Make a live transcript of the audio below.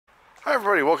Hi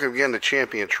everybody, welcome again to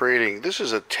Champion Trading. This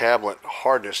is a tablet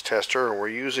hardness tester, and we're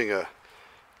using a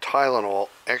Tylenol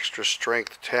extra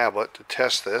strength tablet to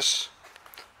test this.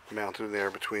 Mounted in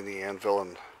there between the anvil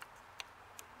and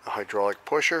the hydraulic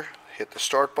pusher. Hit the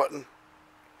start button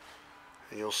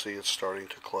and you'll see it's starting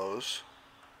to close.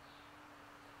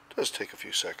 It does take a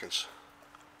few seconds.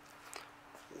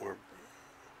 And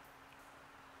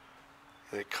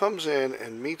it comes in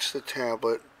and meets the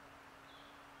tablet,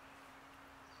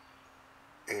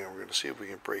 and we're going to see if we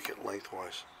can break it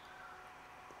lengthwise.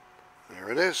 There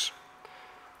it is,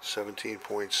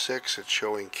 17.6. It's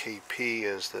showing KP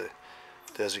as the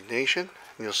designation,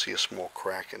 and you'll see a small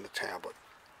crack in the tablet.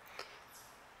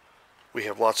 We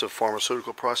have lots of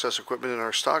pharmaceutical process equipment in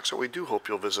our stock, so we do hope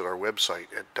you'll visit our website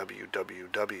at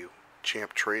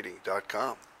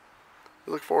www.champtrading.com.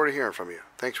 We look forward to hearing from you.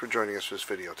 Thanks for joining us for this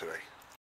video today.